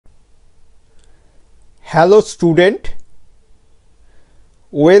Hello student,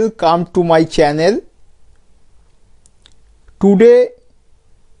 welcome to my channel. Today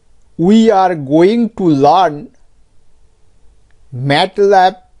we are going to learn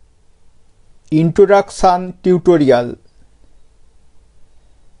MATLAB Introduction tutorial.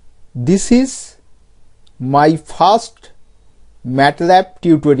 This is my first MATLAB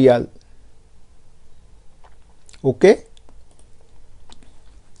tutorial. Okay.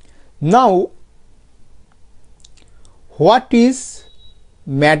 Now, what is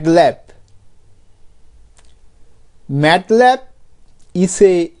MATLAB? MATLAB is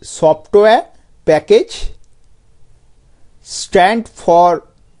a software package, stand for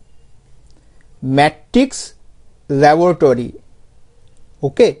Matrix Laboratory.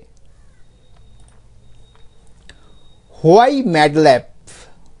 Okay. Why MATLAB?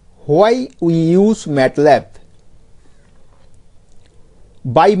 Why we use MATLAB?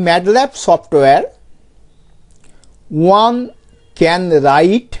 By MATLAB software, one can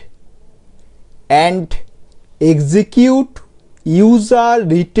write and execute user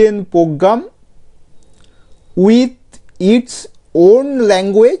written program with its own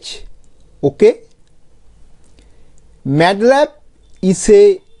language. Okay. MATLAB is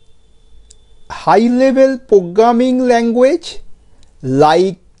a high level programming language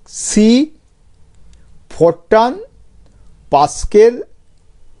like C, Fortran, Pascal,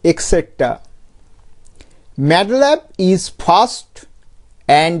 etc. MATLAB is fast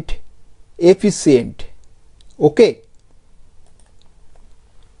and efficient. Okay.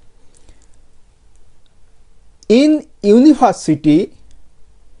 In university,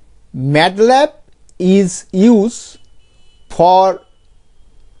 MATLAB is used for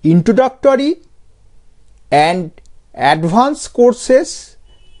introductory and advanced courses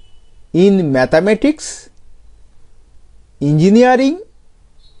in mathematics, engineering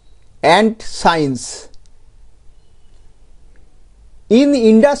and science. In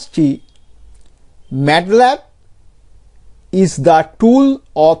industry, MATLAB is the tool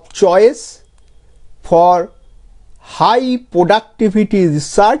of choice for high productivity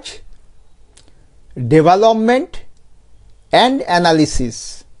research, development and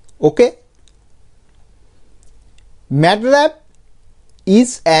analysis. Okay. MATLAB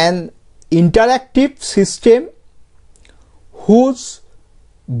is an interactive system whose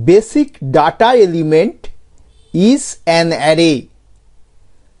basic data element is an array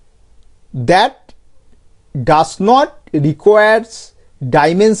that does not require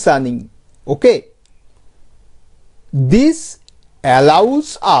dimensioning. Okay. This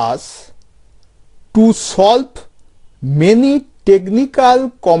allows us to solve many technical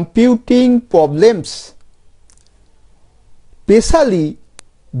computing problems, especially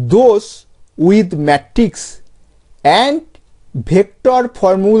those with matrix and vector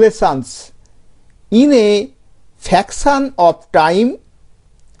formulations in a fraction of time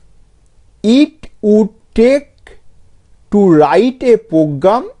it would take to write a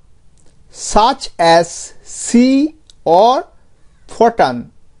program such as C or Fortran.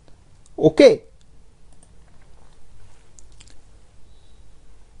 Okay.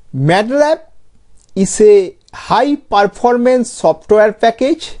 MATLAB is a high performance software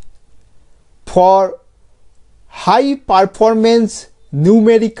package for high performance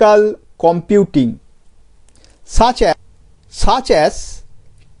numerical computing such as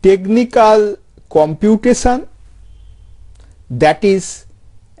technical computation, that is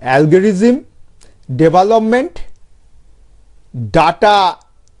algorithm development, data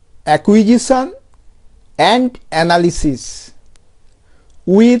acquisition and analysis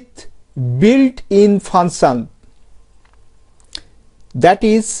with built-in function, that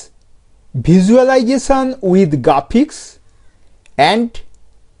is visualization with graphics and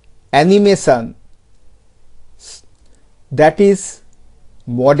animation, that is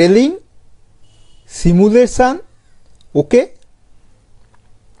modeling, simulation. Okay.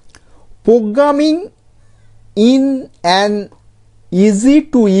 Programming in an easy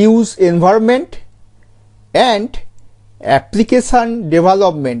to use environment and application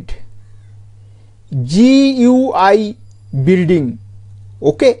development, GUI building.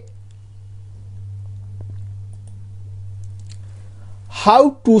 Okay.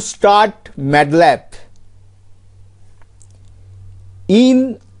 How to start MATLAB?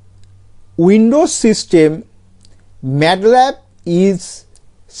 In Windows system, MATLAB is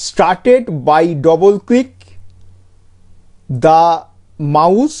started by double click the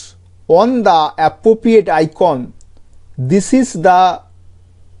mouse on the appropriate icon. This is the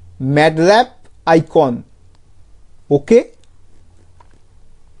MATLAB icon. Okay.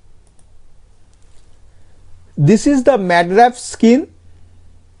 This is the MATLAB screen.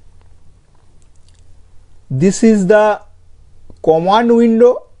 This is the command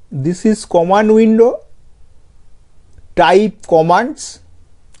window. This is command window. Type commands.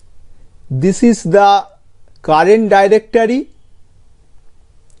 This is the current directory.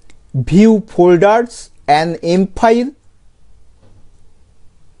 View folders and M file.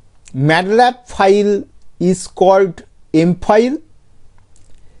 MATLAB file is called M file.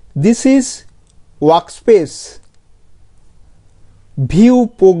 This is workspace.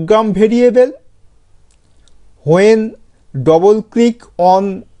 View program variable. When double click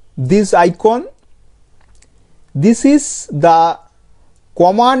on this icon, this is the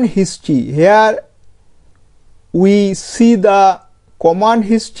command history. Here we see the command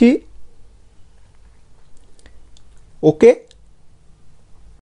history. Okay.